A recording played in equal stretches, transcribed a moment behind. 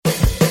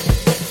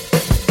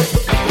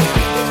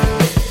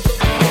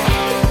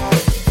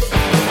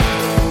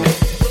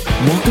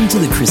to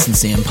the Chris and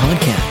Sam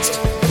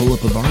podcast. Pull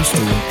up a bar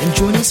stool and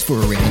join us for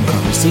a random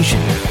conversation,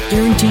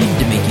 guaranteed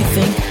to make you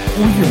think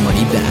or your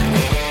money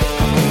back.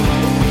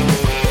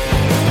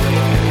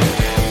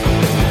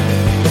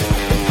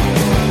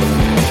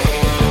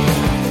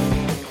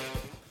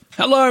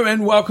 Hello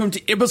and welcome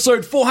to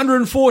episode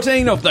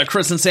 414 of the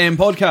Chris and Sam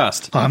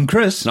podcast. I'm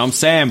Chris. And I'm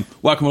Sam.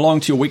 Welcome along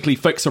to your weekly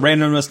fix of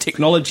randomness,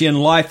 technology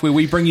and life, where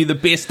we bring you the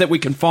best that we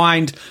can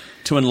find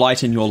to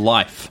enlighten your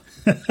life.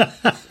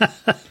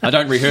 I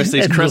don't rehearse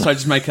these, Chris. I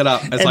just make it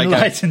up as I go.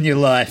 Enlighten your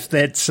life.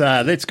 That's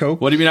cool.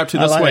 What have you been up to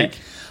this week?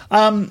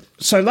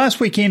 So last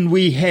weekend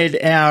we had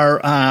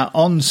our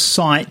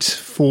on-site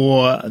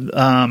for,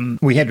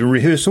 we had a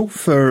rehearsal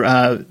for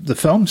the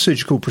film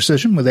Surgical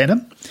Precision with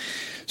Adam.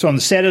 So on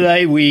the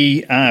Saturday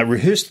we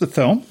rehearsed the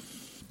film.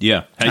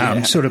 Yeah.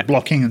 Sort of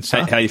blocking and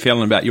stuff. How are you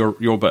feeling about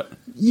your bit?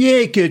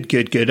 Yeah,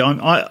 good.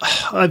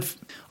 I've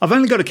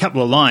only got a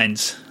couple of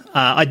lines.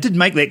 I did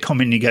make that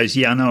comment and he goes,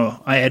 yeah, I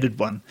know, I added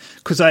one.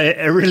 Because I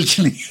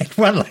originally had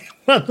one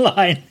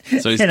line.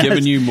 So he's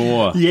given you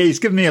more. Yeah, he's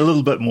given me a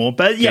little bit more.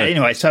 But yeah,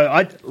 anyway, so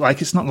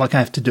it's not like I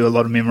have to do a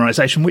lot of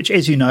memorization, which,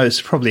 as you know, is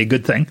probably a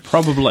good thing.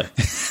 Probably.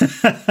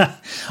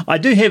 I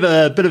do have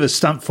a bit of a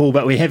stunt fall,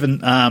 but we haven't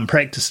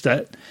practiced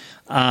it.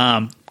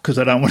 Because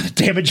I don't want to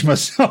damage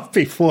myself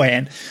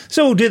beforehand.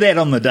 So we'll do that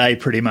on the day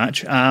pretty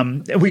much.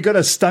 We got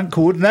a stunt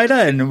coordinator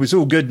and it was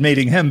all good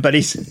meeting him, but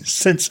he's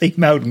since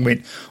emailed and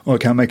went, I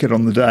can't make it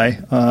on the day.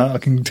 I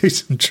can do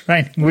some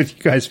training with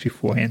you guys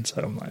beforehand.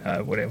 So I'm like,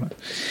 oh, whatever.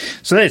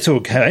 So that's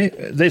okay.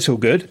 That's all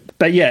good.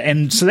 But yeah,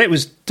 and so that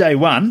was day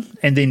one.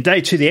 And then day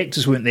two, the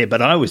actors weren't there,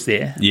 but I was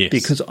there. Yes.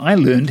 Because I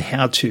learned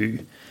how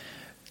to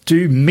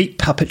do meat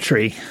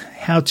puppetry,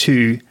 how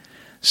to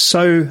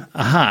sew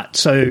a heart.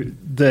 So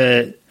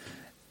the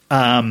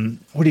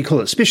what do you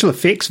call it? Special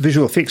effects,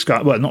 visual effects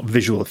guy. Well, not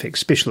visual effects,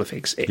 special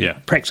effects. Yeah.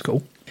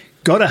 Practical.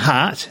 Got a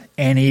heart,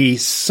 and he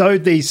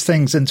sewed these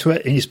things into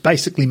it, and he's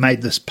basically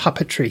made this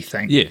puppetry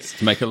thing. Yes,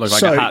 to make it look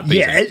like a heart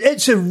beating. Yeah,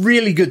 it's a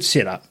really good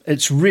setup.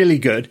 It's really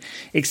good,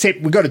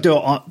 except we've got to do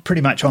it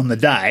pretty much on the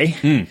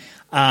day.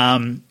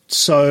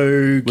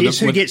 So guess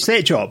who gets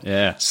that job?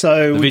 Yeah.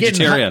 So the we're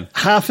vegetarian. Getting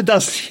half a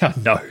dozen.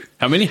 No.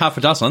 How many? Half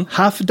a dozen?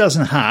 Half a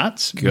dozen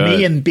hearts. Good.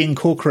 Me and Ben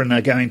Corcoran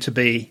are going to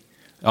be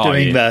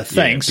doing the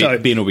thing. Yeah. So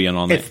Ben will be in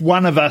on that. If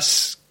one of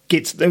us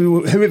gets,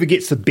 whoever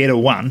gets the better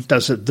one,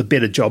 does the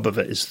better job of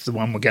it, is the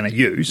one we're going to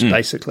use,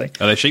 basically.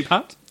 Are they sheep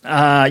hearts?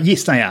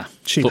 Yes, they are.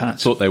 Sheep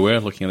hearts. Thought they were,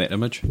 looking at that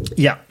image.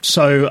 Yeah.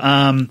 So,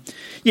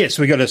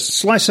 so we got to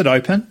slice it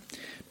open,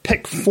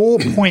 pick 4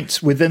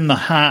 points within the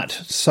heart.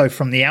 So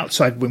from the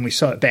outside, when we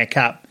sew it back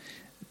up,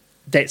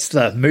 that's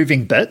the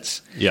moving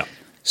bits. Yeah.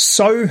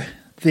 Sew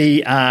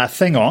the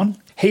thing on.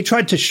 He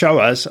tried to show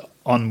us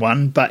on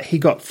one, but he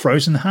got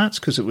frozen hearts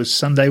because it was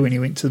Sunday when he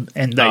went to,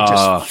 and they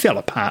just fell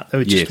apart. They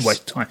were just a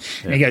waste of time.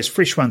 Yeah. And he goes,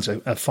 fresh ones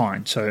are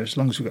fine. So as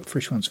long as we've got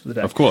fresh ones for the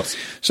day. Of course.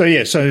 So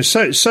yeah, so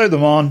sew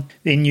them on.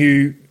 Then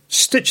you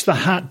stitch the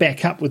heart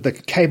back up with the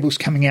cables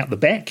coming out the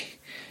back.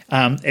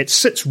 It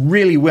sits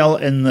really well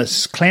in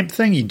this clamp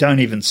thing. You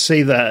don't even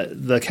see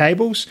the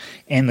cables,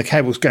 and the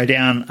cables go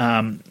down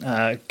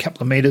a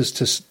couple of meters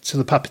to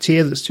the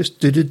puppeteer. That's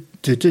just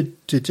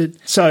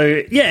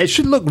so yeah, it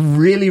should look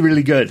really,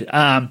 really good.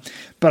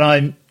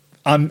 But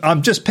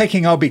I'm just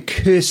picking. I'll be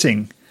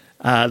cursing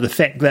the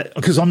fact that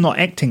because I'm not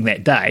acting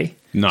that day,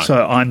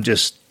 so I'm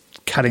just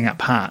cutting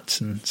up hearts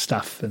and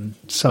stuff and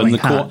sewing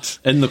hearts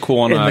in the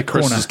corner.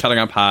 Chris is cutting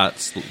up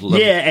hearts.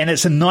 Yeah, and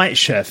it's a night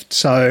shift,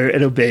 so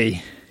it'll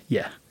be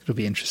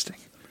interesting.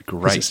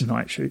 Great. It's a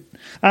night shoot.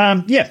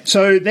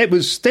 So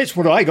that's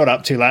what I got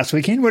up to last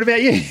weekend. What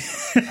about you?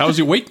 How was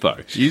your week, though?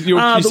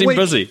 You seem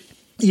busy.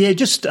 Yeah,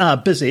 just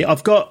busy.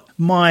 I've got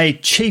my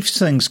Chiefs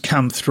things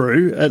come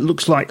through. It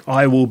looks like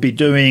I will be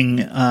doing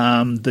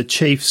the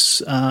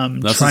Chiefs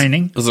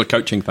training. This is a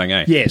coaching thing,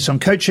 eh? Yeah, so I'm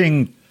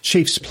coaching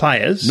Chiefs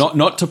players.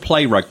 Not to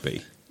play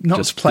rugby.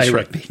 Not to play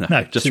rugby.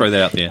 No, just throw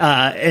that out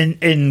there.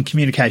 In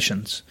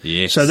communications.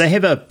 Yes. So they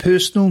have a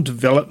personal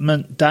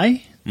development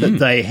day that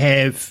they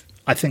have,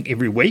 I think,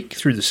 every week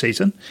through the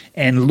season,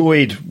 and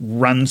Lloyd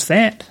runs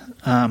that.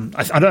 I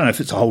don't know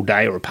if it's a whole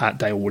day or a part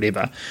day or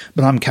whatever,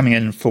 but I'm coming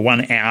in for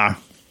 1 hour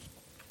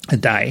a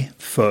day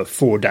for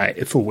 4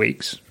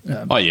 weeks.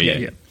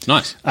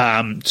 Nice.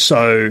 I've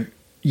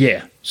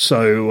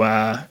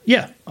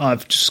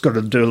just got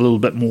to do a little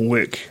bit more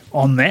work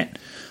on that.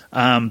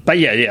 I'm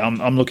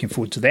looking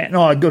forward to that.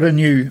 No, I got a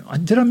new.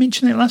 Did I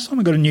mention that last time?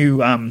 I got a new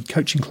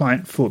coaching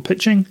client for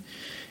pitching.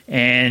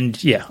 And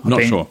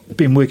I've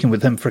been working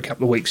with him for a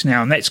couple of weeks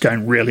now, and that's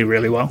going really,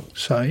 really well.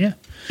 So, yeah.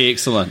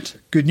 Excellent.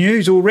 Good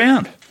news all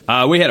round.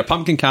 We had a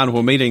pumpkin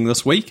carnival meeting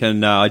this week,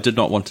 and I did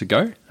not want to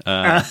go.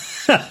 But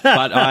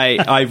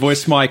I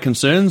voiced my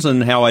concerns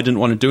and how I didn't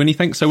want to do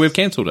anything, so we've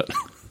cancelled it.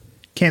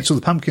 Cancel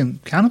the pumpkin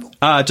carnival?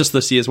 Just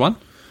this year's one.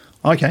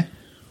 Okay.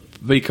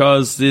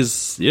 Because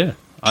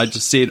I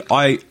just said,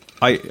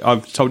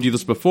 I've told you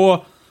this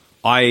before,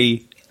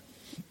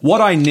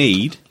 what I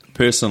need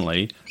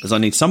personally is I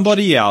need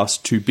somebody else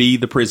to be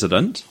the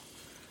president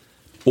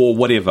or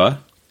whatever,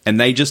 and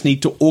they just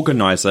need to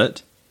organise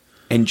it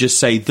and just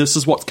say, this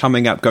is what's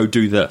coming up, go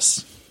do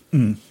this.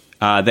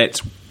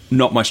 That's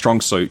not my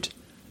strong suit.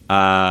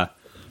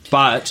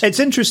 But it's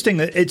interesting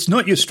that it's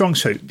not your strong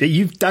suit. That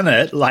you've done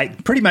it,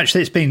 like, pretty much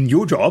that's been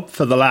your job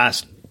for the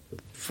last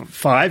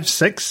 5,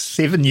 6,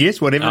 7 years,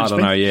 whatever it's been.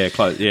 I don't know, yeah,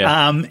 close,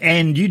 yeah.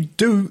 And you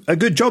do a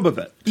good job of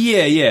it.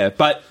 Yeah,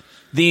 but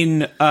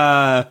then...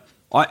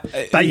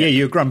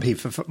 you're grumpy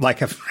for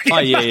like a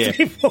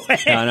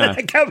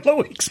a couple of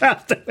weeks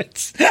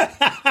afterwards.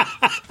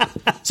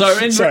 So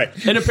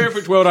in a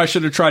perfect world, I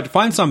should have tried to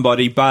find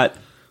somebody, but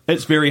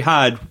it's very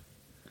hard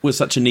with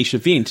such a niche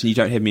event and you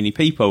don't have many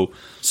people.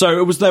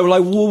 So they were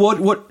like, well,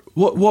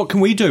 what can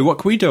we do? What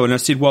can we do? And I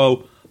said,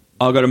 well,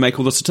 I've got to make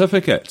all the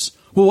certificates.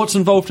 Well, what's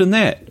involved in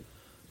that?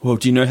 Well,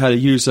 do you know how to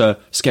use a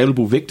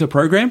scalable vector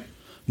program?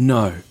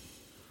 No.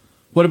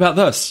 What about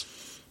this?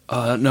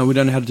 No, we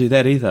don't know how to do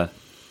that either.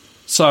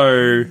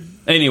 So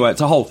anyway,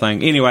 it's a whole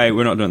thing. Anyway,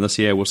 we're not doing this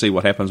year. We'll see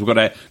what happens. We've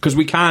got to, because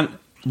we can't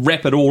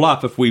wrap it all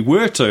up if we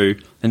were to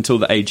until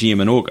the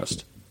AGM in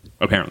August,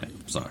 apparently.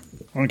 So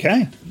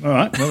okay, all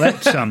right. Well,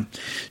 that's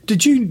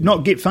did you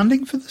not get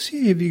funding for this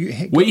year? Have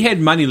you? We had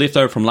money left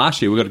over from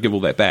last year. We've got to give all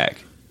that back.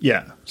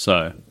 Yeah.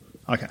 So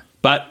okay,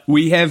 but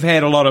we have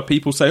had a lot of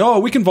people say, "Oh,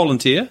 we can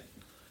volunteer,"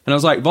 and I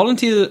was like,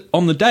 "Volunteer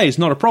on the day is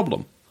not a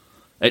problem.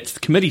 It's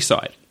the committee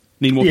side."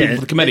 Need more people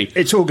for the committee.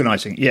 It's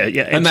organising, yeah,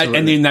 and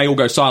then they all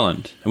go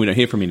silent, and we don't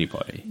hear from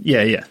anybody.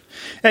 Yeah.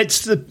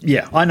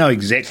 I know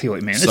exactly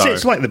what you mean.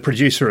 It's like the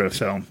producer of a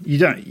film. You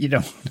don't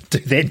want to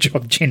do that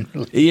job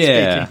generally.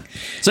 Yeah. Speaking.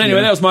 So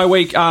anyway, that was my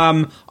week.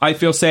 I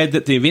feel sad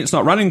that the event's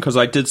not running because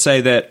I did say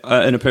that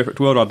in a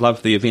perfect world I'd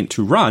love the event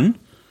to run.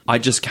 I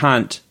just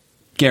can't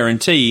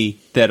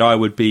guarantee that I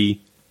would be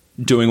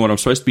doing what I'm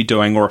supposed to be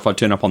doing, or if I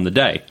turn up on the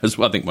day. Is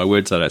I think my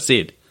words that I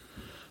said.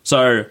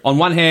 So on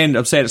one hand,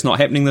 I'm sad it's not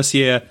happening this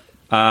year.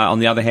 On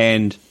the other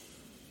hand,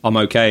 I'm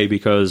okay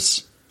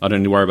because I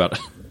don't need to worry about it.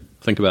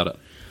 Think about it.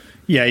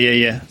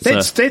 Yeah.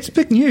 That's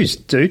big news,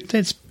 dude.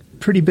 That's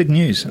pretty big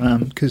news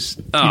because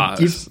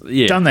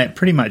you've done that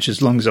pretty much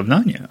as long as I've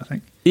known you, I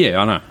think.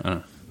 Yeah, I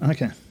know.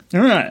 Okay. All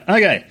right.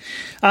 Okay.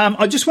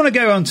 I just want to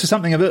go on to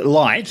something a bit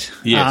light.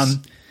 Yes.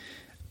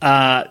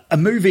 A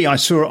movie I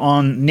saw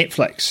on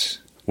Netflix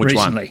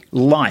recently.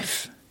 One?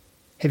 Life.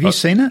 Have you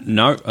seen it?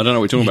 No, I don't know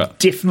what you're talking about.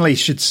 Definitely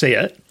should see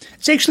it.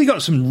 It's actually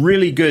got some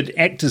really good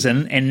actors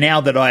in, and now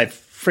that I've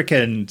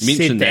frickin'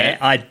 said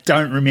that, I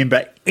don't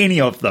remember any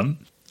of them.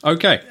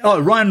 Okay. Oh,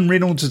 Ryan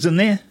Reynolds is in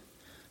there.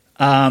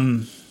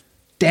 Damn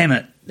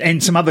it.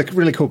 And some other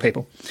really cool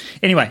people.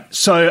 Anyway,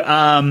 so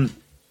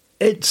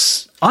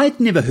I'd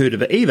never heard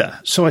of it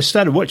either, so I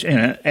started watching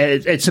it.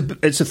 It's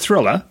a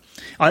thriller.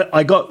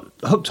 I got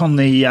hooked on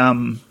the...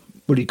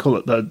 what do you call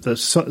it, the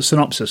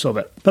synopsis of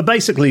it. But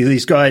basically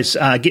these guys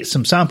get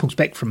some samples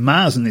back from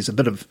Mars and there's a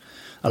bit of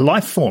a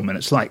life form and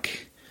it's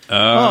like,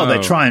 they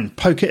try and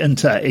poke it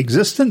into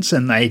existence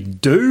and they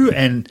do,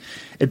 and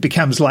it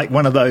becomes like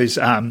one of those,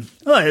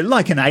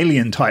 like an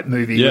Alien type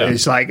movie where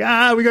it's like,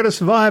 we got to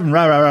survive and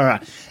rah.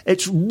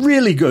 It's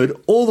really good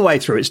all the way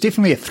through. It's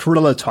definitely a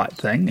thriller type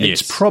thing.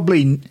 Yes. It's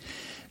probably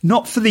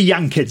not for the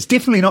young kids,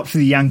 definitely not for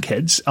the young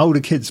kids,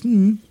 older kids,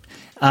 and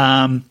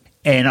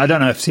I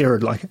don't know if Sarah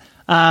would like it.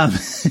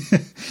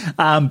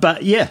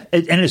 But yeah,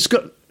 it's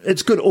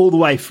good all the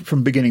way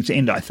from beginning to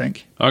end, I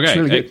think. Okay, it's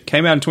really good. It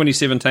came out in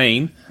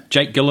 2017.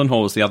 Jake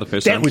Gyllenhaal was the other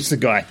person. That was the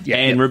guy. Yeah,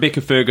 and Rebecca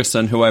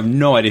Ferguson, who I have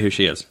no idea who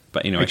she is.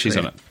 But anyway, she's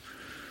in it.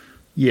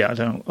 Yeah, I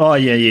don't know. Oh,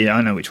 yeah,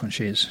 I know which one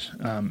she is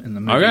in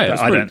the movie. Okay,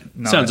 I don't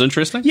know. Sounds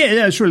interesting.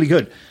 Yeah, it's really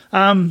good.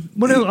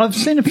 Well, I've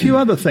seen a few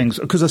other things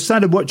because I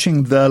started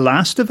watching The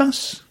Last of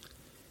Us.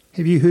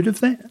 Have you heard of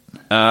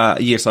that?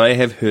 Yes, I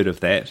have heard of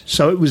that.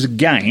 So it was a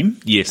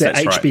game that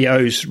that's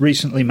HBO's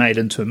recently made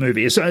into a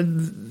movie. So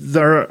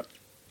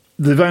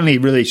they've only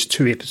released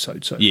 2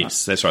 episodes so far.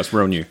 Yes, that's right. It's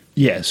real new.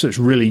 Yeah, so it's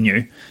really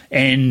new.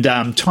 And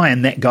Ty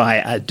and that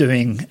guy are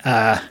doing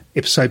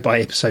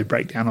episode-by-episode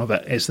breakdown of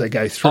it as they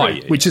go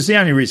through, which is the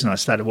only reason I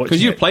started watching it.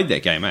 Because you've played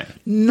that game, eh?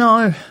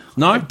 No.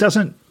 No? It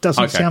doesn't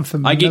sound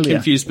familiar. I get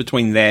confused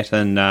between that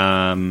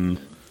and...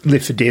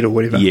 Left 4 Dead or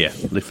whatever. Yeah,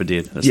 Left 4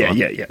 Dead.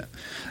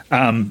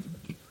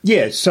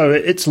 Yeah. So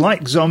it's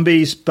like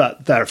zombies,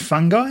 but they're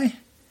fungi.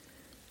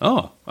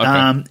 Oh,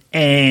 okay.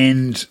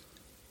 And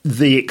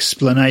the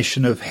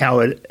explanation of how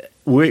it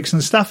works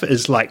and stuff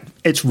is like,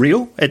 it's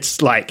real.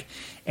 It's like,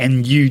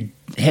 and you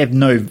have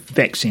no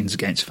vaccines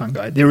against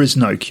fungi. There is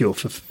no cure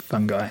for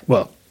fungi.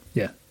 Well,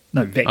 yeah,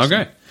 no vaccine.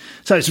 Okay.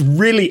 So it's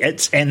really,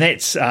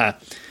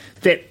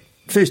 that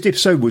first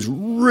episode was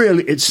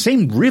really, it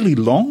seemed really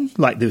long,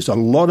 like there was a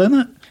lot in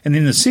it. And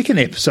then the second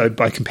episode,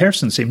 by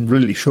comparison, seemed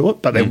really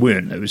short, but they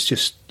weren't. It was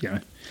just,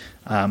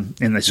 and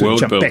they sort of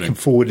jump back and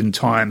forward in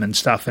time and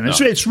stuff. And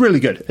it's really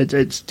good.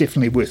 It's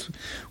definitely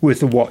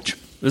worth a watch.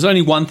 There's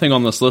only one thing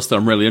on this list that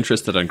I'm really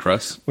interested in,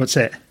 Chris. What's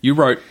that? You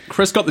wrote,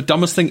 Chris got the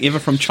dumbest thing ever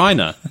from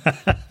China.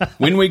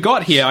 When we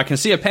got here, I can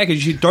see a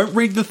package. You don't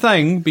read the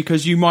thing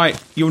because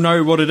you'll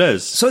know what it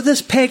is. So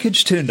this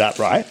package turned up,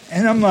 right?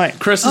 And I'm like,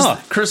 Chris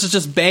is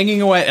just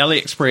banging away at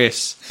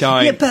AliExpress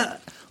going... Yeah,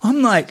 but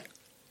I'm like,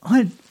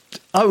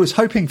 I was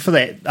hoping for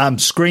that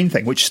screen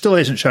thing, which still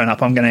hasn't shown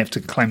up. I'm going to have to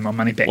claim my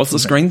money back. What's the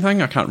screen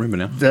thing? I can't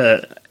remember now.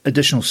 The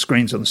additional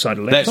screens on the side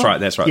of the laptop.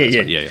 That's right.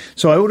 Yeah.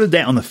 So I ordered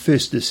that on the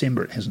 1st of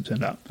December. It hasn't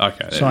turned up.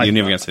 Okay, so you're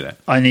never going to see that.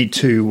 I need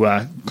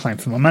to claim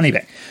for my money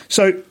back.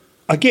 So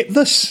I get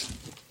this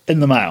in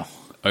the mail.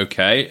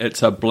 Okay,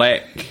 it's a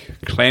black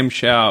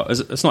clamshell.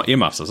 It's not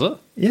earmuffs, is it?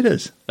 It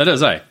is. It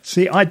is, eh?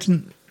 See, I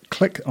didn't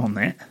click on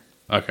that.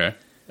 Okay.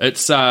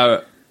 It's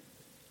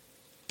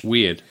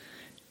weird.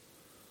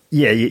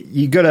 Yeah,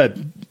 you got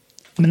to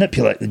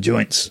manipulate the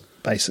joints,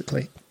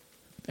 basically.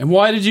 And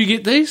why did you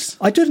get these?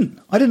 I didn't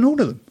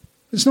order them.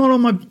 It's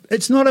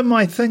not in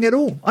my thing at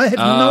all. I have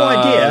no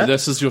idea.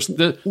 This is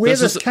where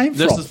this came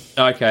from.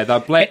 Okay, they're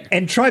black.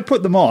 And try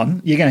put them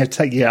on. You're going to have to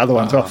take your other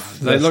ones off.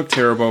 They look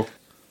terrible.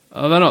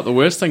 Oh, they're not the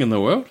worst thing in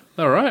the world.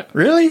 They're all right.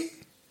 Really?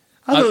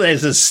 I thought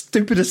that's the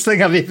stupidest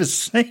thing I've ever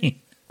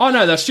seen. Oh,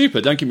 no, they're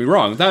stupid. Don't get me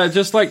wrong. They're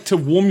just like to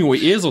warm your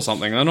ears or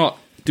something. They're not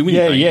doing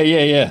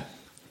anything. Yeah.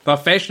 They're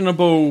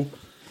fashionable.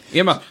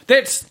 Emma,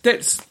 they've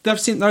sent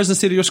those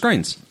instead of your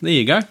screens. There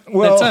you go.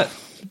 Well,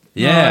 that's it.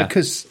 Yeah.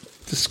 Because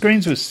the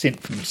screens were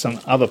sent from some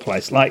other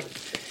place. Like,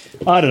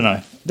 I don't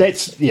know.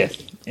 That's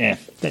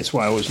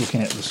why I was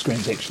looking at the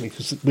screens, actually,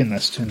 because when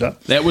this turned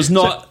up. That was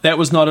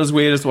not as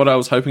weird as what I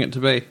was hoping it to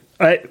be.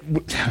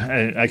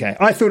 Okay,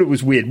 I thought it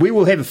was weird. We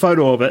will have a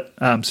photo of it.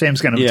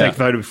 Sam's going to take a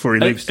photo before he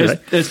leaves today.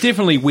 It's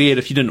definitely weird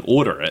if you didn't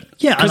order it.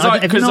 Yeah, I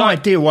have no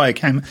idea why it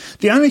came.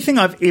 The only thing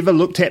I've ever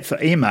looked at for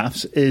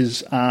earmuffs is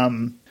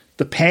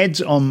the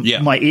pads on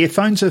my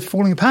earphones are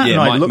falling apart,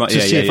 and I looked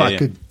to see if I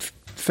could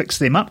fix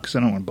them up because I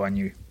don't want to buy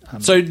new.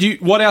 So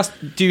what else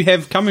do you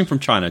have coming from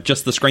China?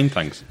 Just the screen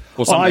things?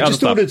 Or something I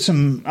just ordered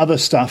some other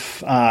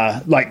stuff,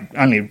 like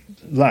only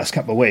the last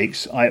couple of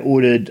weeks. I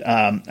ordered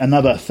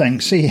another thing.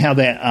 See how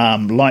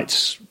that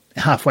light's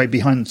halfway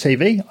behind the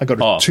TV? I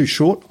got it too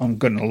short. I'm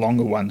getting a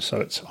longer one,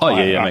 so it's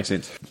higher up. Makes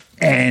sense.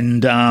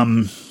 And,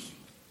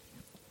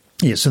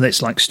 so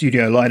that's like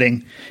studio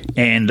lighting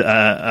and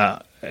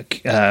a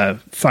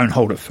phone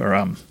holder for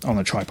on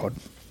the tripod.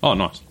 Oh,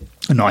 nice.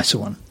 A nicer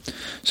one.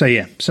 So,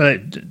 yeah.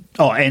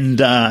 And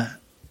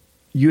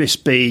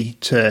USB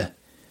to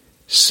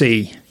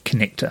C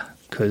connector,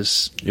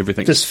 because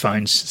this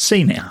phone's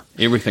C now.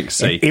 Everything's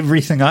C. And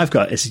everything I've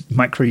got is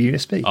micro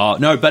USB. Oh,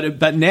 no,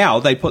 but now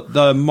they put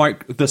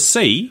the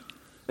C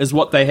is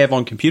what they have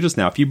on computers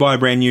now. If you buy a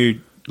brand new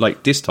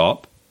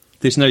desktop,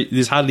 there's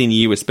hardly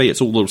any USB.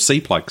 It's all little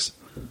C plugs.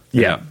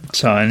 Yeah.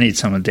 So I need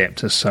some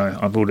adapters. So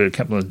I've ordered a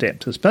couple of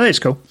adapters, but that's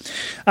cool.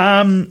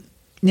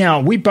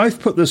 Now, we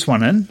both put this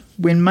one in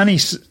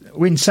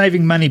when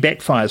saving money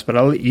backfires, but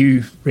I'll let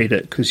you read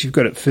it because you've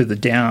got it further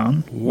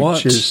down. What?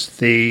 Which is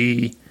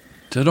the...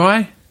 Did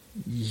I?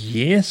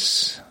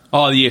 Yes.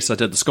 Oh, yes, I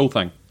did the school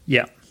thing.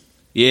 Yeah.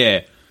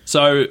 Yeah.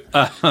 So,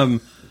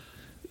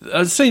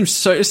 it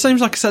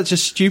seems like such a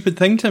stupid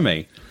thing to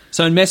me.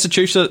 So in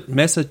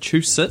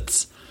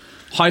Massachusetts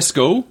high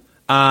school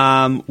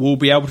will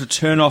be able to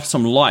turn off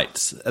some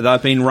lights.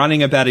 They've been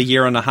running about a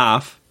year and a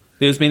half.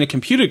 There's been a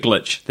computer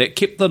glitch that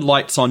kept the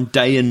lights on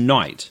day and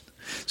night.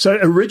 So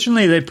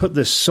originally they put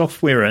this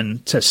software in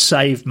to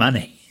save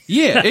money.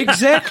 Yeah,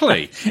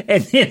 exactly.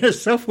 And then a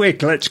software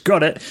glitch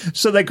got it,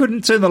 so they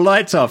couldn't turn the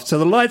lights off. So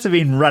the lights have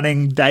been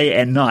running day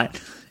and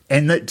night.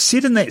 And it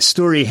said in that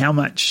story how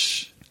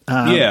much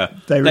they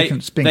reckon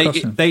it's been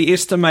costing. They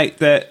estimate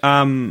that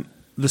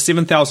the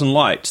 7,000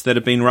 lights that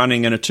have been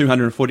running in a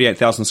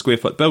 248,000 square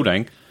foot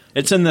building,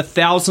 it's in the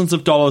thousands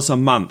of dollars a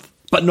month,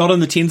 but not in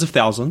the tens of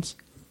thousands.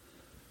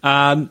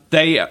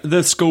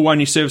 The school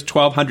only serves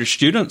 1,200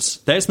 students.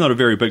 That's not a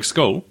very big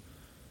school.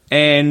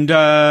 And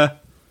I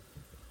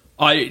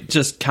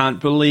just can't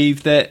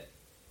believe that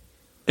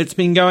it's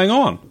been going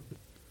on.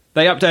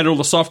 They updated all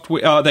the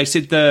software. They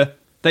said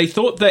they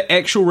thought the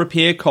actual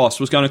repair cost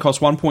was going to cost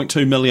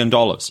 $1.2 million.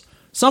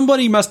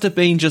 Somebody must have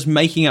been just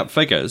making up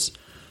figures.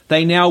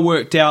 They now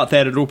worked out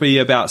that it'll be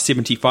about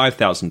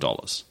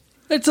 $75,000.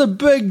 It's a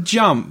big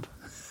jump.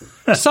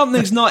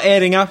 Something's not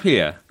adding up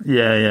here.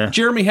 Yeah.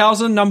 Jeremy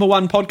Housen, number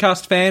one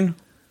podcast fan,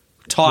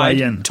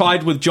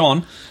 tied with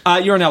John.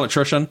 You're an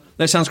electrician.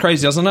 That sounds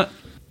crazy, doesn't it?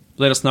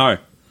 Let us know.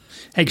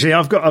 Actually,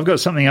 I've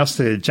got something else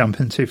to jump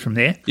into from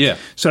there. Yeah.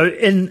 So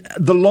in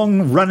the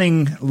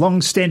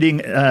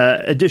long-standing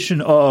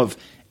edition of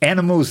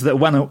Animals That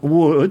Won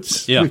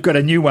Awards, we've got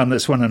a new one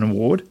that's won an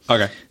award.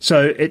 Okay.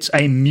 So it's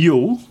a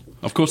mule.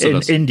 Of course it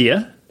is. In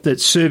India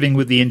that's serving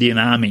with the Indian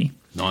Army.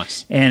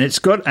 Nice. And it's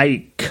got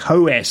a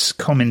COAS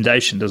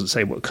commendation. Doesn't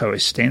say what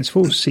COAS stands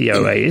for,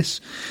 COAS.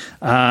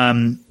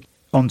 On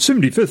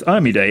 75th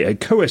Army Day, a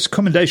COAS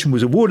commendation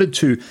was awarded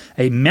to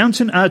a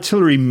mountain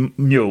artillery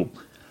mule,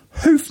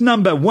 hoof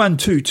number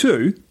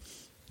 122.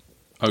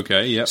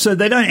 Okay, yeah. So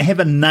they don't have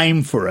a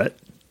name for it.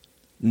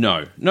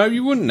 No,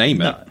 you wouldn't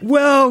name it.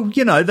 Well,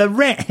 the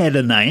rat had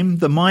a name,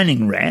 the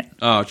mining rat.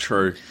 Oh,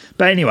 true.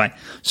 But anyway,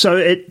 so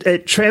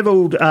it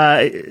travelled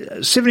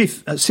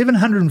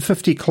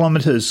 750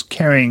 kilometres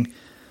carrying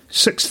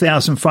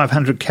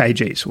 6,500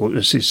 kgs,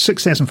 or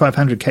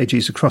 6,500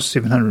 kgs across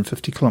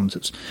 750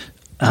 kilometres.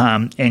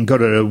 and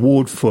got an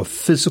award for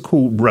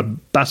physical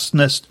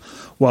robustness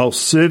while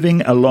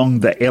serving along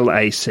the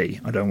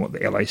LAC. I don't know what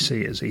the LAC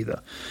is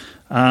either.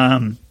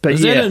 But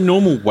is that a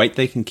normal weight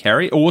they can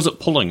carry, or was it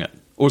pulling it,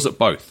 or is it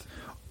both?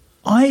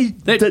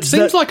 That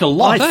seems like a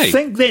lot, I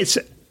think that's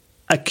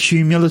a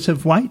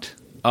cumulative weight.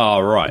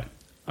 Oh, right.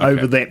 Okay.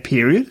 Over that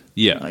period.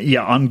 Yeah.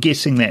 Yeah, I'm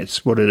guessing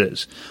that's what it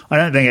is. I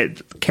don't think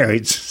it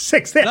carried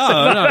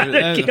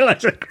 6,500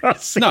 kilos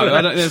across. No,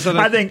 I don't.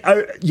 I think,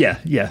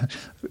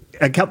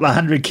 a couple of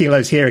hundred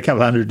kilos here, a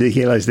couple of hundred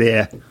kilos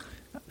there,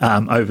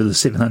 over the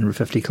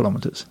 750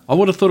 kilometres. I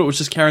would have thought it was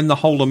just carrying the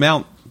whole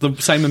amount, the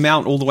same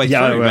amount all the way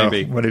through,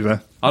 maybe.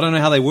 Whatever. I don't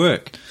know how they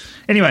work.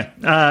 Anyway,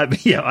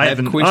 I've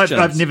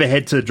never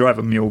had to drive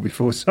a mule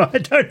before, so I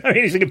don't know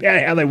anything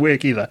about how they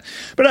work either.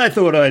 But I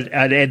thought I'd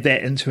add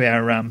that into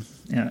our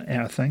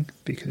thing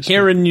because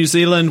here in New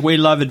Zealand, we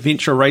love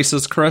adventure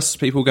races, Chris.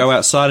 People go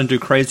outside and do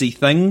crazy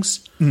things.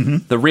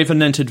 Mm-hmm. The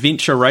Revenant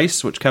Adventure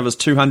Race, which covers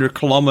 200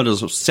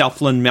 kilometres of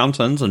Southland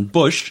Mountains and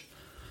bush,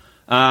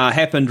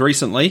 happened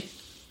recently.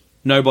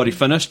 Nobody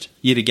finished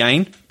yet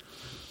again.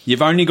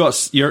 You're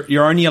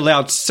only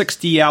allowed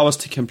 60 hours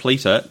to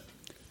complete it.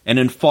 And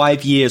in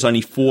 5 years,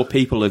 only 4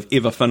 people have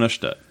ever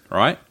finished it,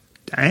 right?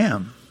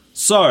 Damn.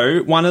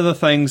 So, one of the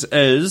things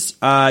is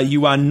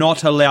you are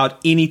not allowed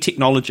any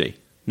technology.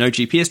 No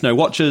GPS, no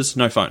watches,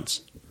 no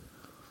phones.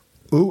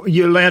 Ooh,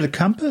 you're allowed a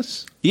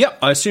compass? Yep,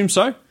 I assume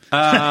so.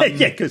 Yeah,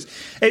 because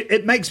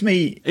it makes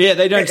me... Yeah,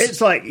 they don't...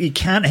 It's like you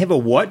can't have a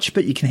watch,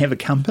 but you can have a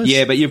compass.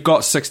 Yeah, but you've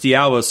got 60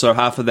 hours, so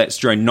half of that's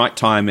during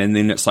nighttime, and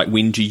then it's like,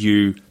 when do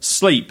you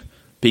sleep?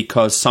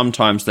 Because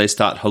sometimes they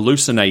start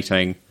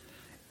hallucinating...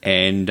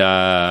 And,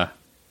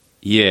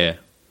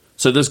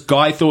 So this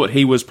guy thought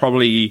he was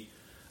probably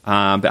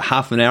about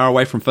half an hour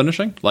away from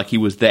finishing. Like, he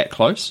was that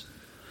close.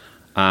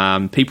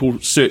 People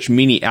search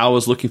many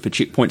hours looking for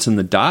checkpoints in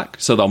the dark,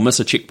 so they'll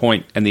miss a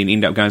checkpoint and then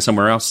end up going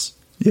somewhere else.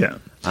 Yeah.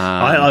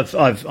 I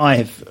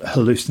have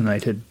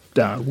hallucinated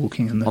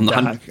walking in the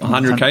dark.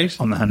 On the 100Ks?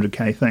 On the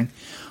 100K thing.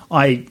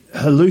 I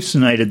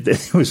hallucinated that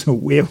there was a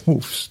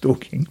werewolf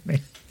stalking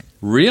me.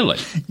 Really?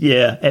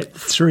 Yeah, at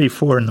 3 or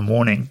 4 in the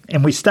morning.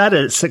 And we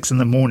started at 6 in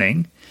the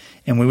morning,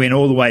 and we went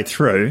all the way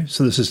through.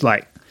 So this is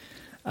like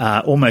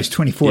almost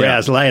 24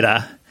 hours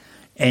later.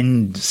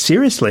 And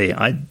seriously,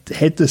 I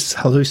had this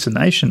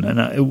hallucination, and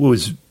it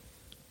was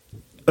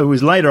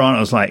later on. It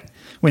was like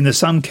when the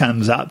sun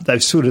comes up,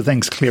 those sort of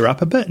things clear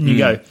up a bit, and you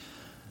go,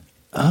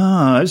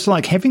 it's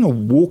like having a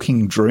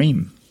walking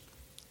dream.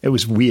 It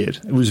was weird.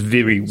 It was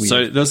very weird.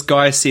 So this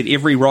guy said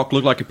every rock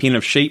looked like a pen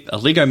of sheep. A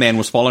Lego man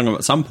was following him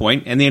at some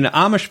point, and then an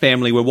Amish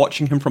family were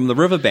watching him from the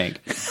riverbank.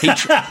 He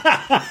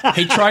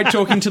tried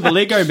talking to the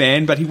Lego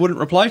man, but he wouldn't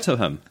reply to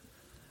him.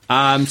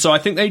 So I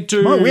think they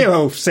do... My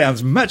werewolf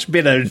sounds much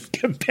better in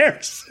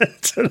comparison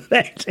to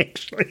that,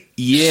 actually.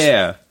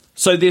 Yeah.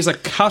 So there's a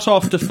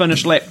cut-off to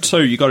finish lap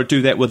 2. You got to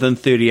do that within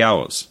 30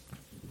 hours.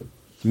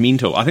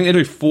 Mental. I think they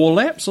do 4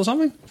 laps or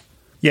something.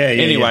 Yeah.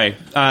 Anyway,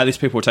 these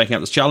people are taking up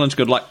this challenge.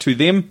 Good luck to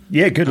them.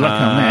 Yeah, good luck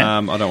on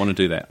that. I don't want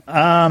to do that.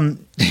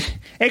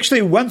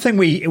 Actually, one thing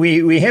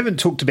we haven't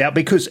talked about,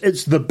 because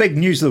it's the big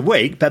news of the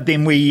week, but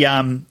then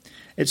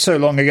it's so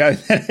long ago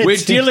that we're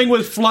dealing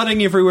with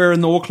flooding everywhere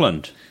in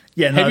Auckland.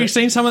 Yeah, Have you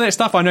seen some of that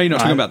stuff? I know you're not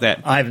talking about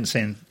that. I haven't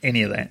seen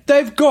any of that.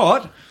 They've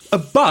got a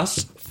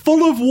bus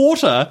full of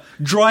water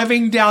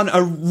driving down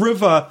a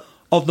river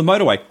of the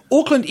motorway.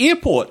 Auckland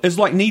Airport is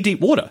like knee-deep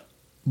water.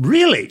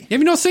 Really? Have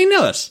you not seen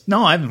this?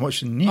 No, I haven't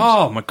watched the news.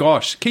 Oh my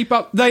gosh! Keep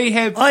up. They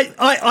have.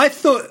 I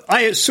thought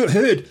I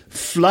heard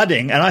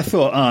flooding, and I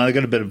thought, they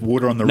got a bit of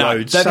water on the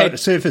roads.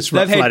 Surface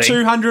flooding. They've had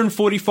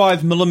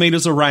 245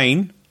 millimetres of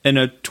rain in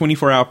a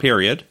 24-hour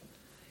period,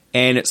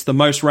 and it's the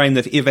most rain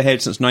they've ever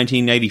had since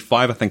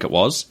 1985, I think it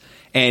was.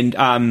 And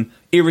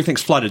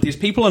everything's flooded. There's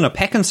people in a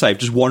pack and save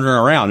just wandering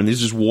around, and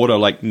there's just water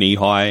like knee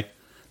high.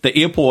 The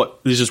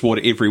airport, there's just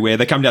water everywhere.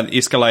 They come down the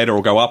escalator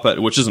or go up it,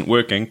 which isn't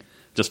working.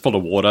 Just full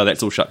of water.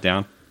 That's all shut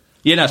down.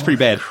 Yeah, no, it's pretty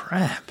bad.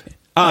 Crap.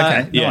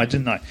 Okay, no, I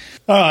didn't know.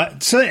 All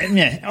right, so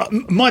yeah,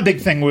 my big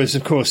thing was,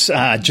 of course,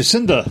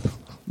 Jacinda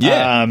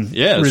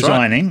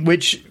resigning, right.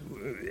 Which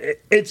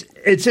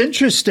it's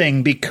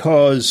interesting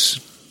because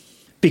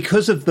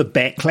of the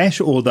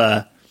backlash or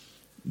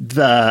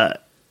the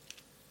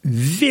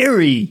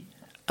very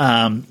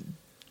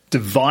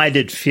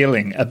divided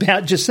feeling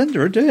about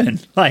Jacinda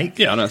Ardern. Like,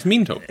 yeah, no, it's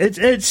mental. It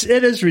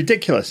is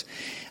ridiculous.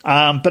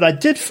 But I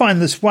did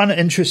find this one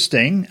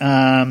interesting.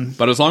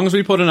 But as long as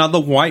we put another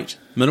white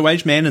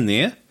middle-aged man in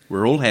there,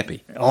 we're all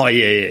happy. Oh,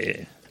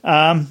 yeah.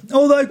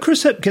 Although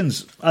Chris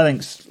Hipkins, I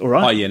think, is all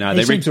right. Oh, yeah, no,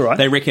 he seems all right.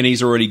 They reckon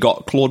he's already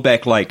clawed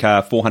back like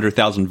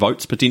 400,000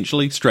 votes,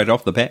 potentially, straight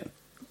off the bat.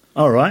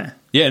 All right.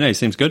 Yeah, no, he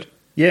seems good.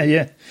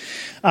 Yeah.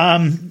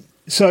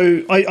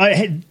 So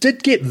I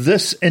did get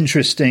this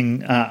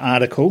interesting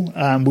article.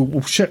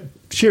 We'll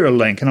share a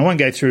link, and I won't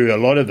go through a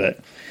lot of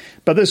it.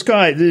 But this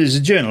guy, there's a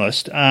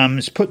journalist,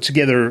 has put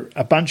together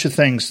a bunch of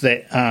things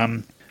that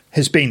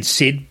has been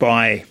said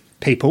by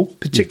people,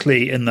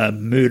 particularly in the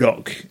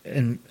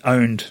Murdoch-owned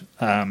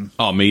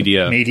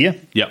media. Media.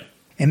 Yep.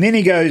 And then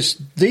he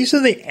goes, these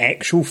are the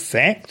actual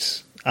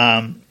facts,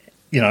 when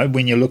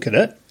you look at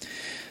it.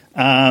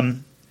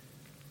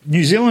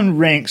 New Zealand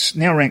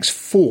now ranks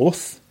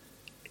fourth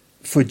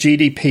for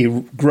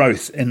GDP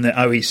growth in the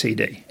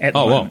OECD at the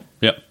moment. Wow.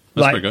 Yeah,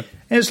 that's pretty good.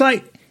 And it's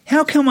like,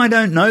 how come I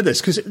don't know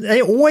this? Because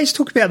they always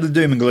talk about the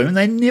doom and gloom, and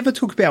they never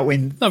talk about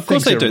when of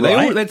course they do.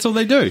 Right. That's all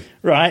they do.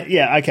 Right,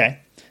 yeah, okay.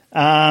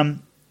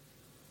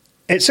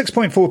 At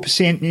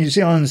 6.4%, New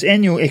Zealand's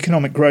annual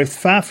economic growth,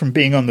 far from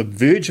being on the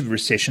verge of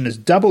recession, is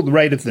double the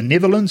rate of the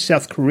Netherlands,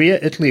 South Korea,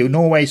 Italy,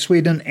 Norway,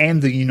 Sweden,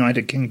 and the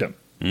United Kingdom.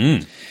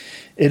 It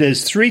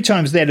is 3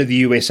 times that of the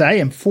USA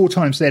and 4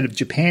 times that of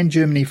Japan,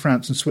 Germany,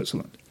 France, and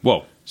Switzerland.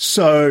 Whoa.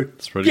 So,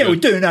 good. We're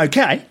doing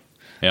okay.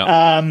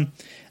 Yeah.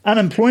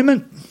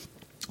 Unemployment,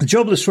 the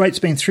jobless rate's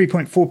been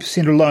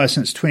 3.4% or lower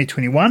since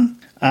 2021.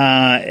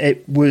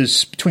 It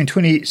was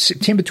between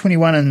September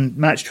 21 and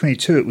March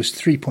 22, it was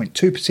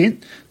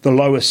 3.2%, the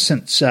lowest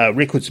since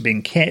records have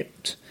been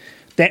kept.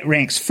 That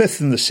ranks 5th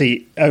in the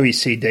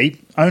OECD,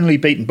 only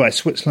beaten by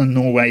Switzerland,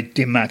 Norway,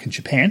 Denmark, and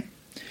Japan.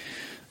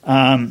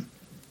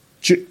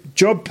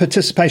 Job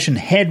participation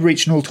had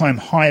reached an all-time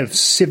high of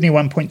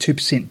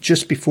 71.2%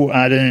 just before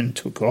Ardern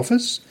took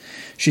office.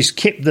 She's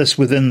kept this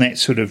within that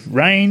sort of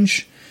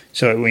range,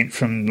 so it went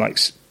from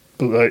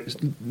below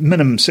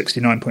minimum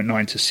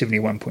 69.9 to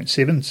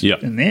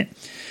 71.7 in that.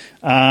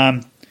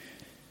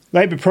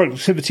 Labour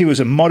productivity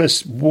was a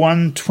modest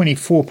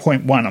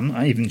 124.1. I'm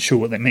not even sure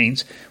what that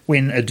means.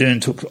 When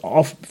Ardern took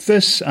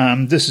office,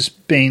 this has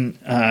been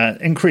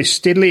increased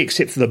steadily,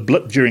 except for the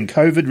blip during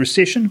COVID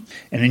recession,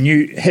 and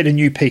hit a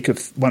new peak of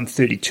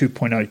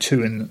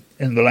 132.02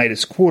 in the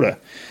latest quarter.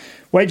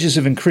 Wages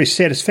have increased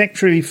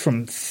satisfactorily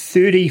from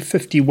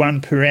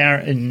 $30.51 per hour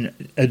in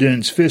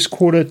Ardern's first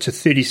quarter to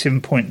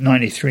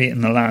 $37.93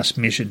 in the last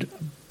measure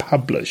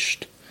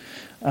published.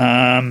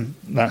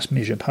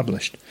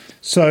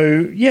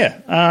 So,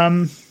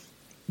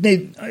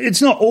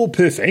 it's not all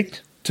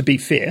perfect, to be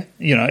fair,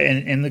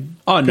 and the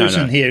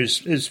person here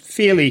is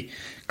fairly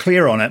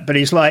clear on it, but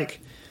he's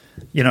like,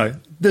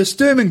 this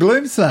doom and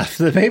gloom stuff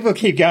that people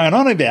keep going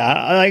on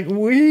about, like,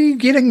 where are you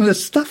getting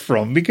this stuff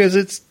from? Because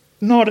it's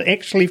not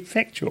actually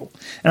factual.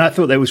 And I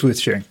thought that was worth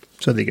sharing.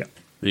 So there you go.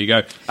 There you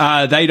go.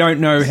 They don't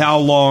know how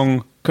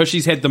long, because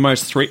she's had the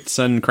most threats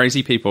and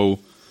crazy people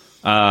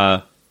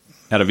out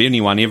of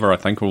anyone ever, I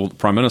think, all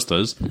prime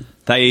ministers.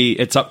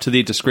 It's up to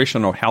their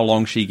discretion of how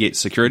long she gets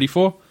security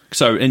for.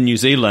 So in New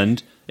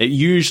Zealand,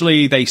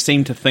 they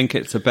seem to think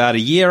it's about a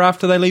year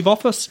after they leave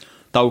office.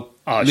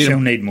 She'll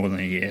need more than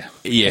a year.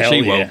 Yeah,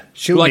 she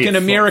will. Like in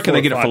America,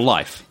 they get it for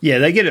life. Yeah,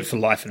 they get it for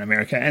life in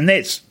America, and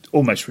that's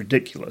almost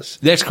ridiculous.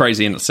 That's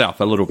crazy in itself,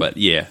 a little bit,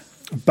 yeah.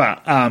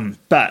 But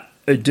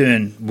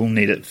Ardern will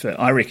need it for,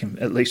 I reckon,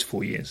 at least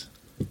 4 years.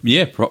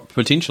 Yeah,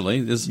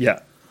 potentially.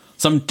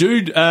 Some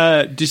dude,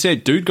 did you say a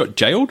dude got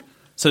jailed?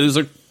 So there's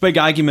a big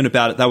argument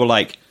about it. They were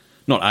like,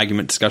 not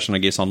argument, discussion, I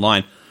guess,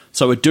 online.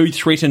 So a dude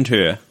threatened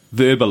her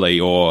verbally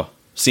or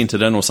sent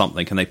it in or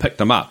something, and they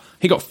picked him up.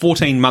 He got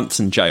 14 months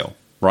in jail,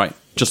 right?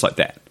 Just like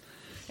that.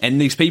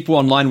 And these people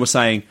online were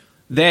saying,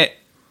 that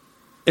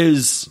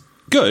is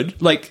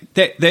good, like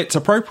that's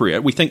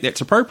appropriate. We think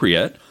that's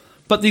appropriate.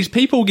 But these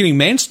people getting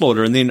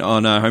manslaughter and then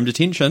on home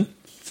detention,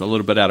 it's a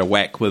little bit out of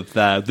whack with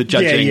the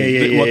judging,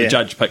 the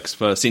judge picks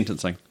for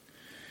sentencing.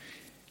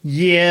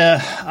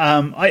 Yeah,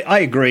 I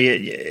agree.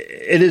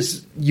 It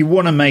is. You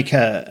want to make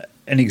an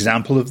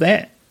example of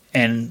that,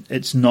 and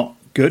it's not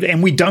good.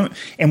 And we don't.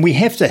 And we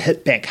have to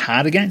hit back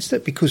hard against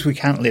it because we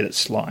can't let it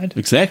slide.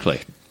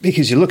 Exactly.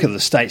 Because you look at the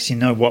states, you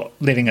know what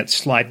letting it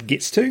slide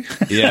gets to.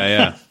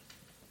 Yeah.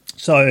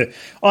 So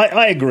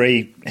I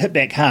agree, hit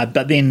back hard,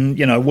 but then,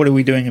 what are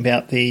we doing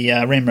about the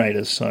Ram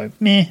Raiders? So,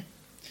 meh.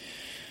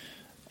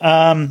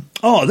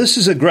 This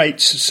is a great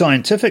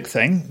scientific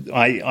thing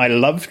I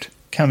loved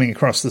coming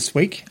across this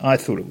week. I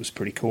thought it was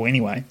pretty cool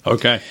anyway.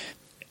 Okay.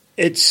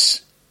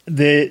 It's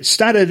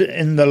started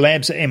in the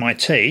labs at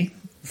MIT.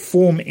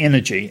 Form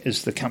Energy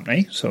is the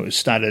company, so it was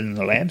started in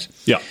the labs.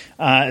 Yeah.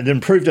 It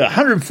improved a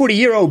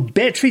 140-year-old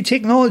battery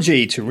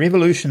technology to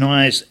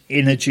revolutionise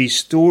energy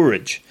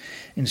storage.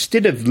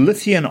 Instead of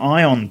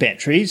lithium-ion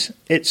batteries,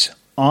 it's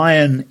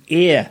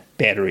iron-air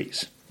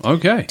batteries.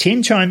 Okay.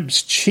 10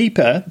 times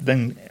cheaper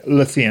than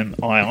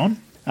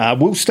lithium-ion.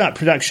 We'll start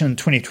production in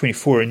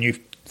 2024, a new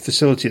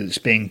facility that's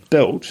being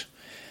built.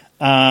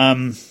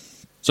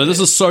 So this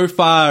is so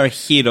far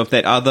ahead of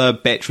that other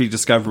battery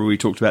discovery we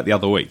talked about the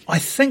other week. I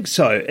think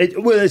so.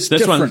 It's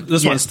different.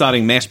 This one's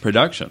starting mass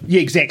production. Yeah,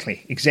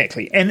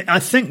 exactly. And I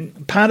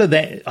think part of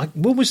that,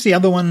 what was the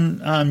other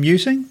one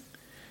using?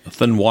 A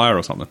thin wire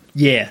or something.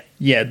 Yeah.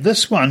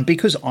 This one,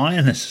 because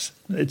iron it's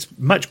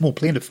much more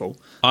plentiful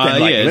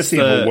than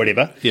lithium or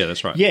whatever. Yeah,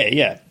 that's right.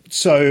 Yeah.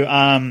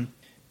 So,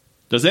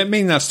 does that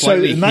mean they're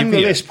slightly heavier? Among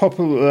the less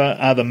popular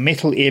are the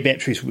metal air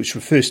batteries, which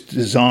were first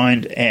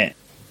designed at,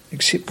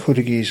 except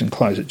Portuguese and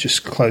close. It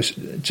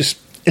just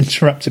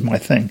interrupted my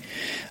thing.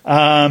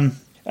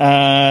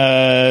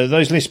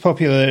 Those less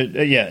popular,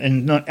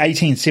 in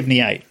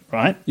 1878,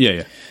 right?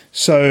 Yeah.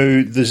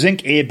 So the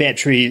zinc air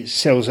battery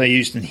cells are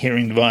used in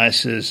hearing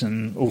devices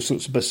and all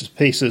sorts of bits and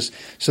pieces.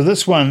 So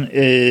this one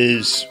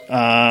is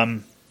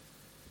iron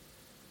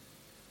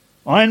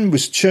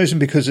was chosen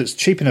because it's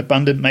cheap and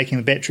abundant, making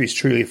the batteries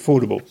truly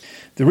affordable.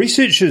 The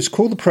researchers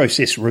call the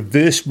process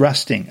reverse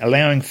rusting,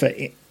 allowing for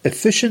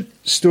efficient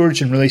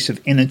storage and release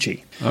of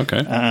energy.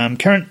 Okay.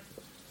 Current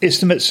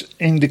estimates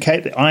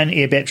indicate that iron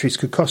air batteries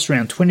could cost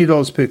around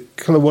 $20 per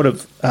kilowatt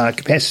of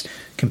capacity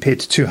compared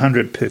to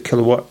 $200 per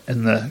kilowatt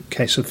in the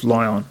case of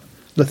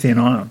lithium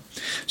ion.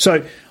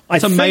 So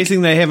it's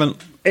amazing they haven't.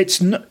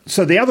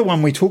 So the other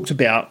one we talked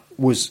about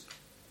was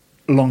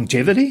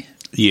longevity.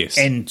 Yes,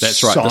 and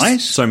that's right.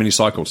 Size. So many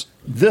cycles.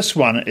 This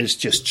one is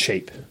just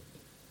cheap.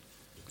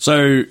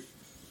 So,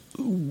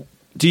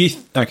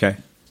 okay.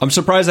 I'm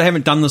surprised they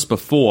haven't done this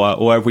before,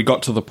 or have we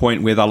got to the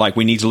point where they're like,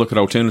 we need to look at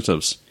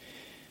alternatives?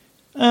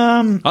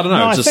 I don't know.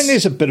 No, I think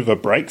there's a bit of a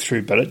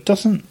breakthrough, but it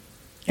doesn't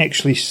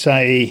actually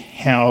say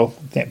how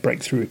that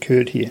breakthrough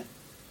occurred here.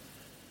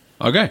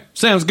 Okay,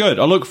 sounds good.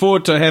 I look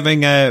forward to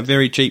having a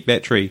very cheap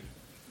battery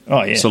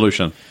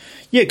solution.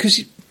 Yeah, because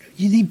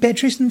you need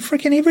batteries in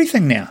freaking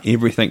everything now.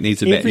 Everything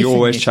needs a battery. You're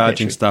always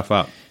charging stuff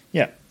up.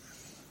 Yeah.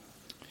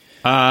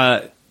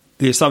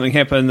 There's something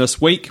happened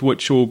this week,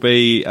 which will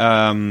be,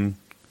 a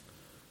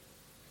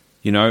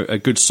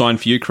good sign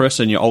for you, Chris,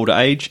 in your older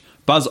age.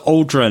 Buzz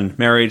Aldrin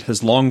married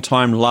his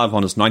longtime love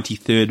on his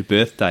 93rd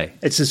birthday.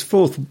 It's his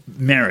fourth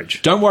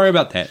marriage. Don't worry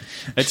about that.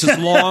 It's his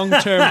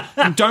long-term.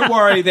 Don't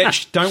worry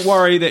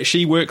that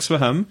she works for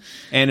him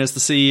and is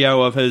the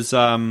CEO of his.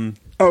 Oh,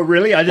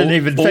 really? I didn't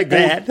even think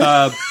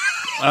that.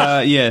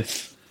 Yeah.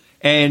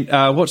 And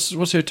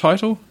what's her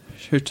title?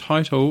 Her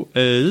title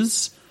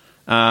is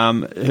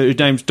her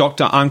name's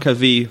Dr. Anka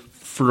V.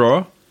 Freur,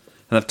 and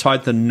they've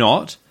tied the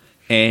knot.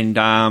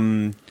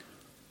 And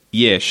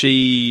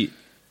she.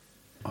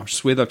 I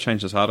swear they've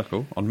changed this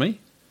article on me.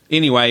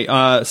 Anyway,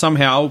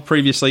 somehow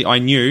previously I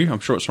knew, I'm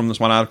sure it's from this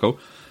one article,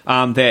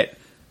 that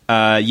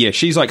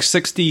she's like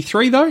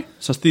 63 though,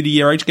 so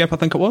 30-year age gap I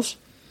think it was.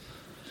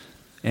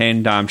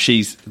 And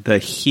she's the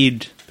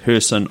head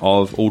person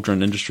of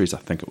Aldrin Industries, I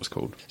think it was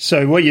called.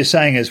 So what you're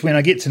saying is when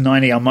I get to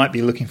 90 I might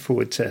be looking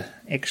forward to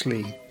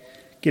actually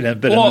get a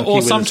bit of nookie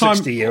with a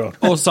 60-year-old.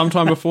 Or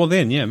sometime before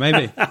then, yeah,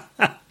 maybe.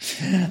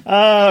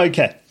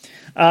 Okay.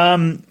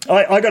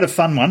 I got a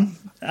fun one.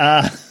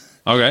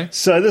 Okay.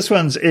 So this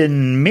one's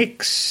in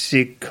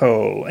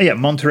Mexico. Yeah,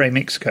 Monterrey,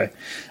 Mexico.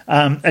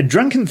 A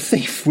drunken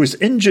thief was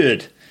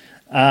injured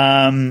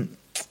in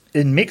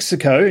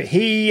Mexico.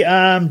 He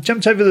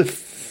jumped over the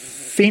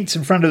fence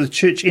in front of the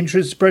church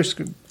entrance,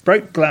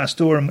 broke glass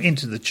door and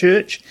entered the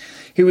church.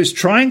 He was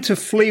trying to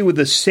flee with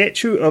a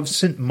statue of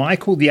St.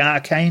 Michael the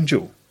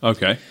Archangel.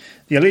 Okay.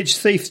 The alleged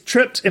thief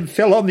tripped and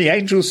fell on the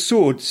angel's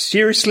sword,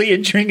 seriously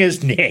injuring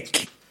his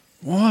neck.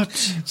 What?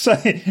 So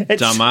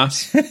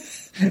dumbass.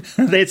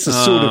 That's the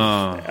sort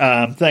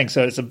of thing.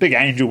 So it's a big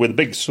angel with a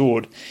big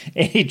sword.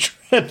 And he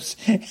trips.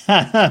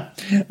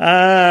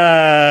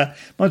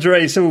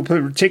 Monterrey Civil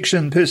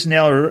Protection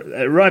personnel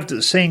arrived at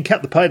the scene,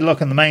 cut the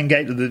padlock on the main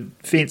gate of the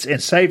fence,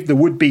 and saved the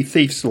would-be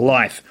thief's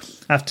life.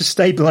 After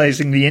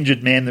stabilising the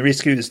injured man, the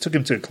rescuers took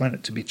him to a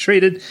clinic to be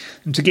treated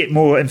and to get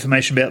more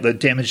information about the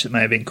damage that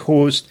may have been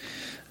caused.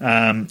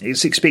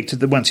 It's expected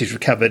that once he's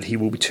recovered, he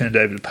will be turned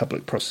over to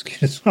public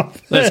prosecutor's office.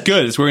 That's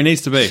good. It's where he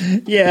needs to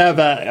be. Yeah,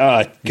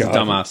 but he's a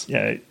dumbass.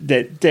 Yeah,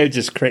 that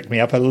just cracked me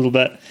up a little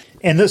bit,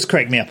 and this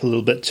cracked me up a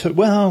little bit too.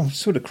 Well,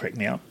 sort of cracked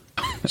me up.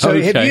 So,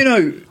 okay. do you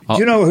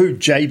know who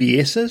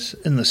JBS is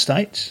in the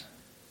States?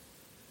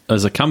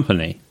 As a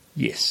company?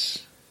 Yes.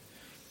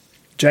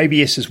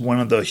 JBS is one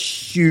of the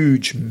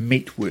huge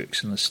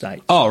meatworks in the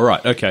States. Oh,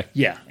 right, okay.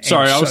 Yeah.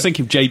 Sorry, I was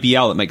thinking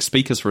JBL that makes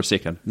speakers for a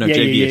second. No,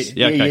 JBS.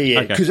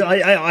 Yeah. Because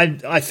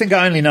I think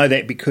I only know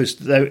that because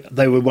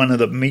they were one of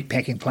the meat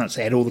packing plants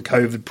that had all the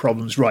COVID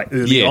problems right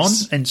early on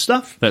and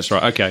stuff. That's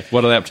right, okay.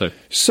 What are they up to?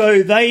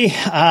 So they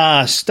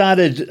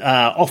started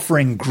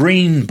offering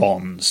green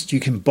bonds. You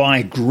can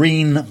buy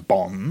green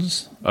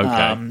bonds.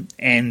 Okay.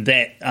 And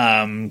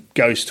that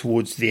goes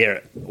towards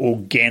their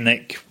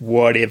organic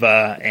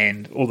whatever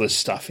and all this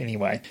stuff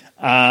anyway.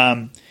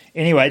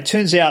 Anyway, it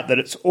turns out that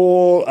it's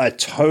all a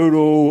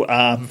total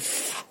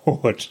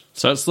fraud.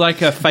 So it's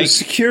like a fake... The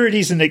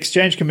Securities and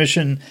Exchange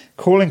Commission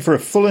calling for a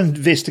full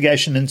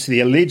investigation into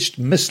the alleged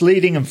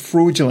misleading and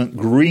fraudulent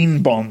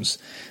green bonds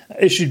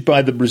issued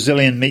by the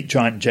Brazilian meat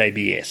giant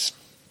JBS.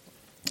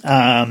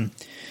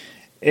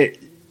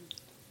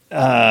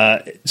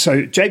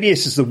 So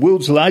JBS is the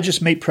world's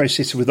largest meat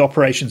processor with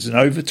operations in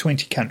over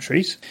 20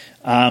 countries,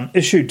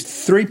 issued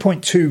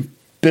 $3.2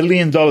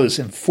 billion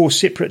in 4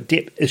 separate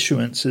debt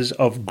issuances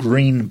of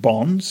green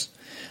bonds,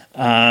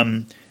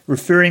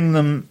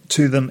 referring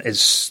to them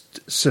as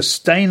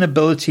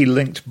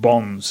sustainability-linked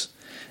bonds,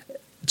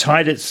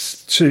 tied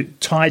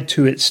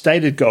to its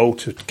stated goal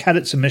to cut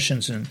its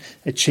emissions and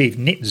achieve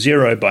net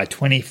zero by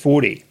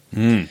 2040.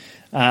 The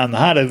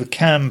heart of the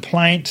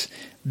complaint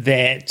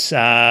that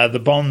the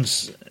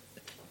bonds,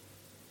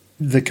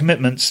 the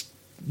commitments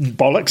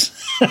bollocks.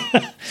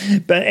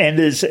 And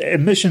his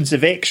emissions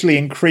have actually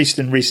increased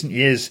in recent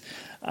years,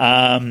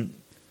 and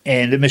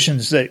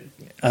emissions that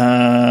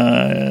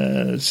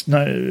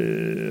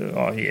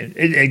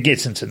it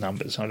gets into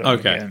numbers. I don't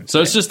Okay,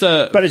 so it's just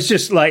but it's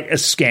just like a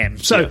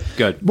scam. So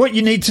good. What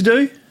you need to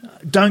do,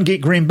 don't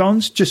get green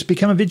bonds, just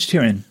become a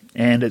vegetarian,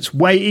 and it's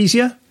way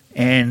easier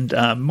and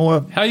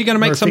more. How are you going to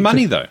make some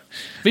money though?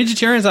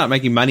 Vegetarians aren't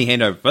making money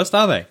hand over fist,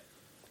 are they?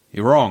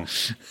 You're wrong.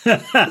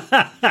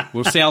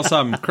 We'll sell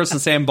some Chris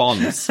and Sam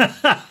bonds.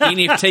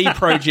 NFT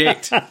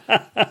project.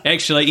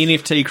 Actually,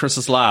 NFT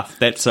Chris's laugh.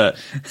 That's it.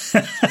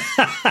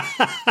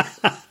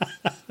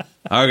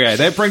 Okay,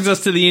 that brings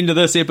us to the end of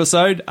this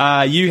episode.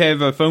 You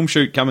have a film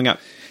shoot coming up.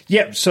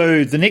 Yep,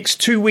 so the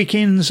next 2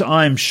 weekends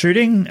I'm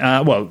shooting.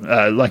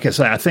 Like I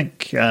say, I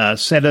think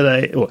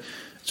Saturday, or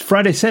it's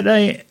Friday,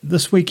 Saturday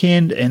this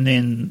weekend, and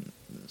then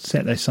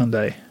Saturday,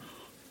 Sunday.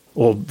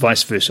 Or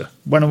vice versa.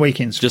 One of the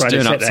weekends. Just Friday,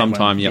 turn up Saturday,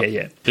 sometime,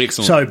 yeah.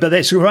 Excellent. So, but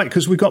that's all right,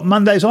 because we've got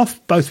Mondays off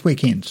both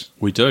weekends.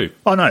 We do.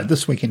 Oh, no,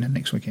 this weekend and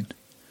next weekend.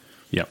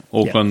 Yeah,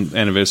 Auckland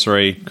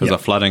anniversary because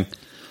of flooding.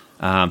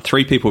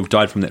 3 people have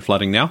died from that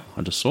flooding now,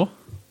 I just saw.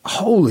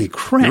 Holy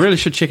crap. You really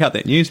should check out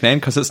that news, man,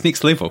 because it's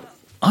next level.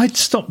 I'd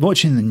stopped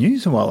watching the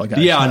news a while ago.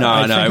 Yeah, so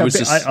I know. It was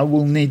just I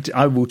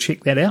will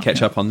check that out.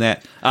 Catch up on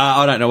that.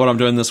 I don't know what I'm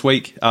doing this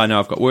week. I know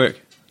I've got work.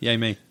 Yay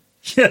me.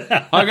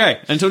 Okay,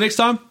 until next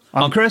time.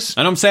 I'm Chris.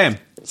 And I'm Sam.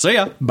 See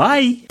ya.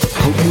 Bye.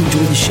 Hope you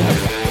enjoyed the show.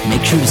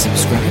 Make sure to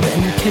subscribe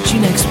and we'll catch you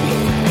next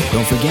week.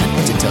 Don't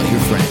forget to tell your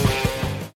friend.